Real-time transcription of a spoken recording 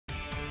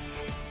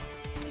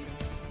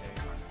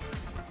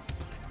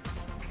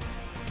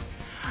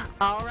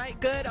All right,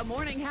 good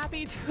morning.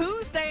 Happy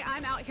Tuesday.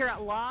 I'm out here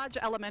at Lodge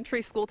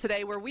Elementary School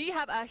today where we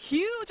have a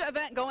huge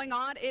event going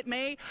on. It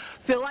may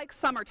feel like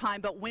summertime,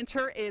 but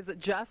winter is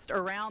just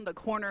around the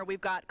corner. We've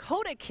got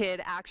Coda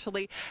Kid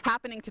actually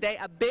happening today,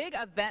 a big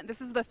event. This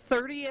is the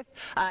 30th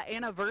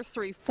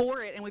anniversary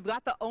for it, and we've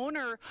got the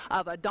owner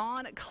of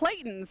Don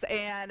Clayton's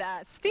and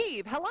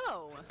Steve.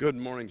 Hello. Good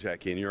morning,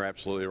 Jackie, and you're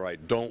absolutely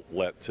right. Don't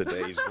let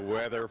today's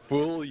weather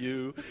fool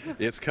you.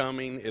 It's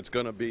coming, it's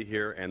going to be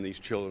here, and these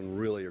children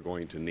really are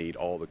going to need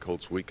all the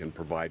coats we can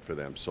provide for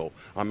them. So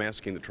I'm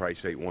asking the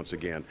Tri-State once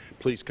again,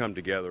 please come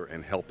together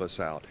and help us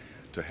out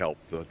to help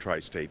the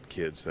Tri-State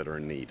kids that are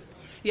in need.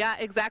 Yeah,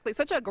 exactly.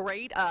 Such a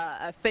great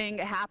thing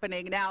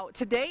happening. Now,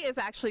 today is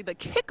actually the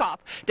kickoff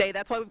day.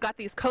 That's why we've got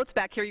these coats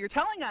back here. You're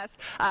telling us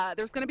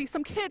there's going to be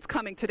some kids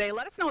coming today.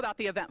 Let us know about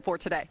the event for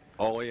today.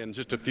 Oh, in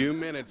just a few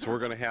minutes, we're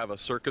going to have a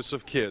circus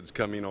of kids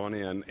coming on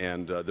in,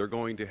 and they're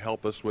going to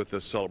help us with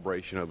this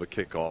celebration of a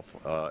kickoff.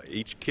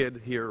 Each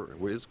kid here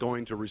is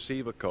going to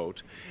receive a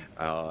coat,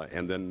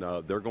 and then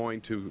they're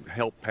going to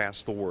help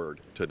pass the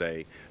word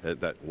today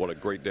that what a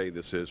great day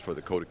this is for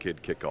the Coda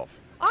Kid kickoff.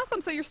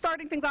 Awesome. So you're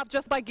starting things off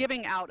just by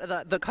giving out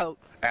the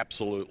coats.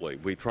 Absolutely.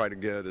 We try to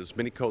get as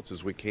many coats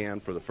as we can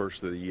for the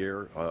first of the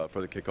year for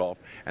the kickoff,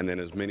 and then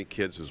as many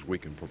kids as we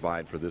can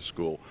provide for this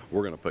school,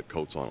 we're going to put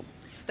coats on them.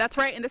 That's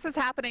right, and this is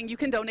happening. You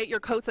can donate your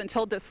coats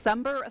until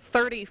December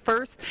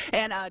 31st,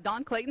 and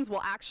Don Clayton's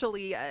will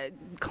actually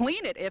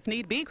clean it if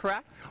need be,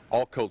 correct?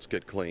 All coats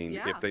get cleaned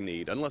if they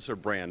need, unless they're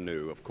brand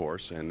new, of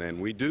course, and then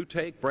we do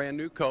take brand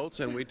new coats,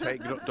 and we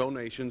take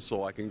donations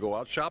so I can go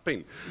out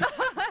shopping.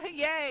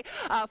 Yay!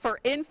 For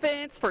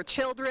infants, for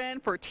children,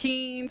 for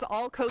teens,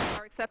 all coats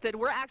are accepted.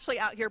 We're actually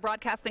out here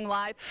broadcasting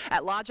live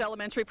at Lodge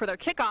Elementary for their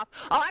kickoff.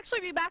 I'll actually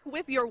be back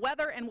with your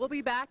weather, and we'll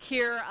be back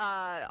here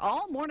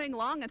all morning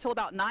long until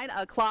about 9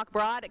 o'clock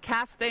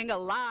broadcasting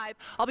live.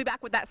 I'll be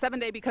back with that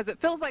 7-day because it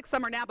feels like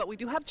summer now, but we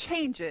do have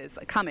changes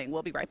coming.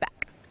 We'll be right back.